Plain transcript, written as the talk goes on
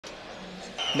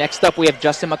Next up, we have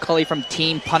Justin Mccully from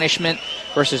Team Punishment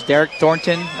versus Derek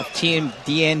Thornton of Team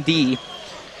DND. You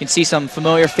can see some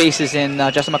familiar faces in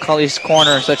Justin McCully's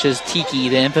corner, such as Tiki,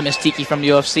 the infamous Tiki from the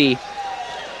UFC.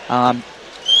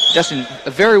 Justin, a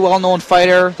very well-known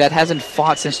fighter that hasn't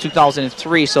fought since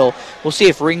 2003, so we'll see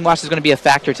if ring rust is going to be a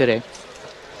factor today.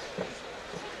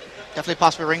 Definitely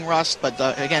possible ring rust, but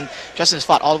again, Justin has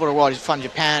fought all over the world. He's fought in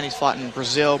Japan, he's fought in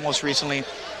Brazil most recently.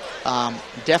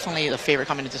 Definitely the favorite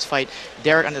coming into this fight.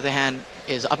 Derek, on the other hand,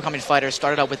 is an up-and-coming fighter.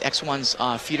 Started out with X1's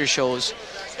feeder shows.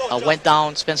 Went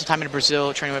down, spent some time in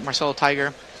Brazil, training with Marcelo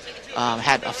Tiger.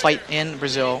 Had a fight in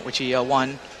Brazil, which he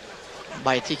won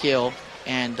by a TKO.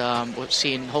 And we'll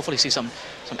hopefully see some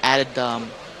added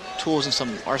tools and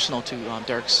some arsenal to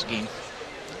Derek's game.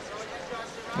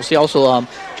 We'll see also,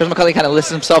 Justin McCully kind of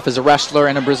lists himself as a wrestler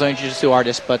and a Brazilian Jiu-Jitsu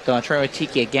artist, but training with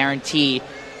Tiki, I guarantee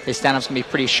his stand-up's going to be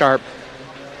pretty sharp.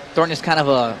 Thornton is kind of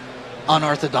a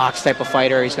unorthodox type of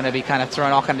fighter. He's going to be kind of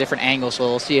throwing all kind of different angles, so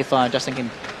we'll see if Justin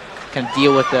can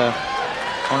deal with the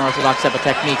unorthodox type of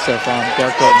techniques of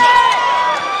Derek Thornton.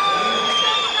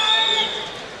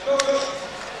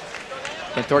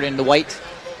 And Thornton in the white,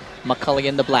 McCully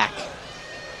in the black.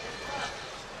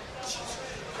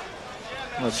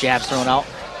 A little jabs thrown out.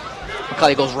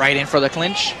 McCully goes right in for the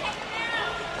clinch.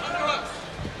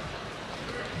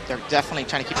 They're definitely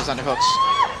trying to keep us under hooks.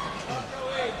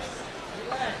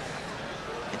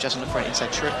 And Justin look for an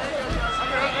inside trip.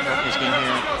 His game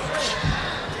here.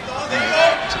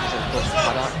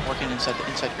 Working inside the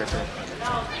inside grip here.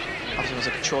 Obviously, was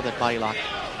to control that body lock.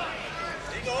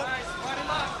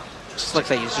 Just looks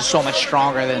like he's just so much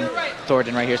stronger than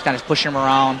Thornton right here. He's kind of pushing him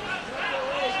around.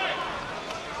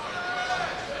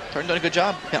 Thornton doing a good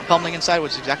job. Pummeling inside,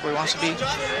 which is exactly where he wants to be.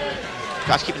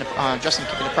 Justin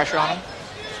keeping the pressure on him.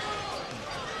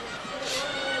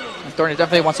 And Thornton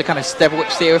definitely wants to kind of stay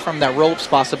away from that ropes,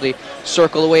 possibly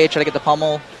circle away, try to get the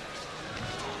pummel.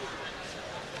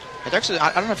 Actually,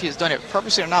 I don't know if he's done it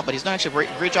purposely or not, but he's done actually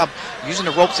a great job using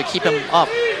the ropes to keep him up.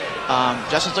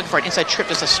 Justin's looking for an inside trip,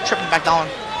 just a tripping back down.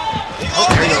 Oh,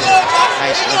 there he goes.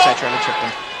 Nice inside trip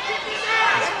there.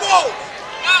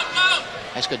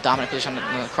 Nice, good dominant position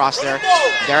on the cross there.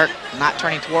 Derek not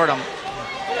turning toward him.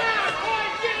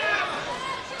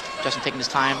 Justin taking his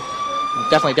time.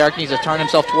 Definitely, Derek needs to turn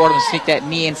himself toward him and sneak that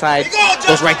knee inside.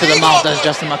 Goes right to the mouth, does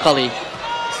Justin McCully.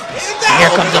 And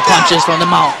here comes the punches from the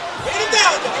mouth.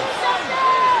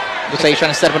 Looks like he's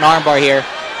trying to set up an armbar here.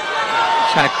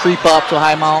 He's trying to creep up to a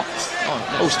high mount.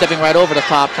 Oh, stepping right over the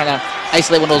top, trying to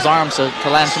isolate one of those arms to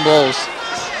land some blows.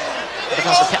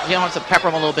 He wants to pepper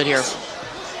him a little bit here.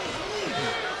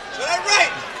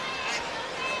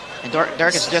 And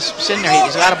Derek is just sitting there.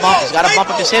 He's got to bump. He's got to bump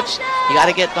up his hips. You got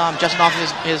to get Justin off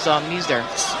his knees there.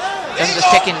 Justin just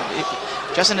picking.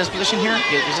 Justin in his position here,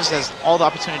 he just has all the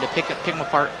opportunity to pick him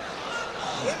apart.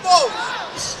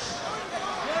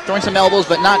 Throwing some elbows,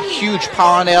 but not huge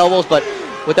power on the elbows. But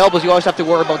with elbows, you always have to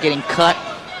worry about getting cut.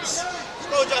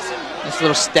 Just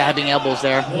little stabbing elbows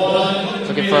there.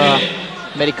 Looking for a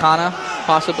Medicana,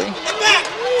 possibly.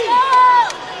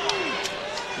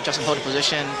 Justin holding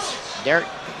position. Derek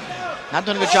not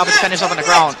doing a good job of defending himself on the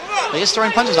ground, but he's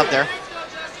throwing punches up there.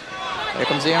 There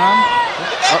comes the arm.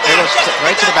 Oh, there goes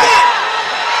right to the back.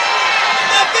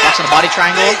 Locks in the body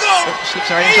triangle. Slips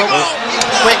right into it.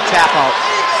 Quick tap out.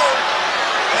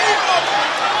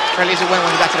 Fairly easy win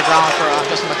when he got to the ground for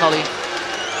Justin McCully.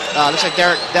 Looks like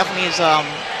Derek definitely is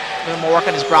doing more work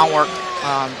on his groundwork.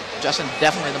 Justin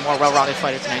definitely the more well-rounded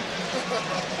fighter tonight.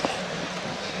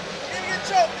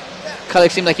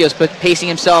 McCully seemed like he was pacing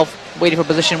himself, waiting for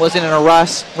position, wasn't in a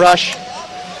rush.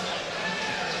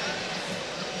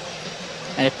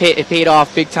 And it paid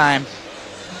off big time.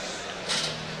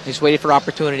 He's waiting for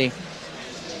opportunity.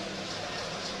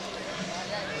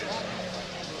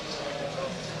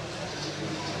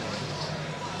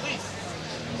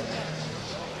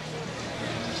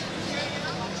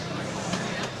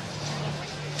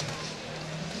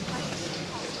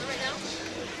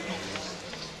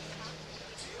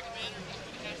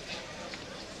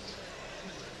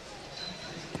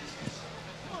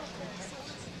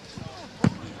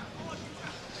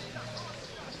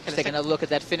 Take another look at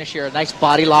that finish here. A nice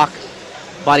body lock,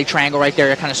 body triangle right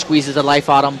there. It kind of squeezes the life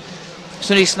out of him. As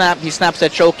soon as he snaps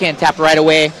that choke in, tapped right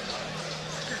away.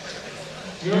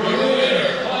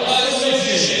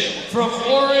 From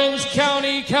Orange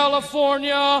County,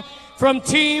 California, from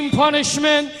Team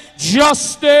Punishment,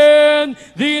 Justin,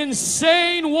 the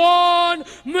Insane One,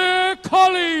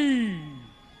 Mccully.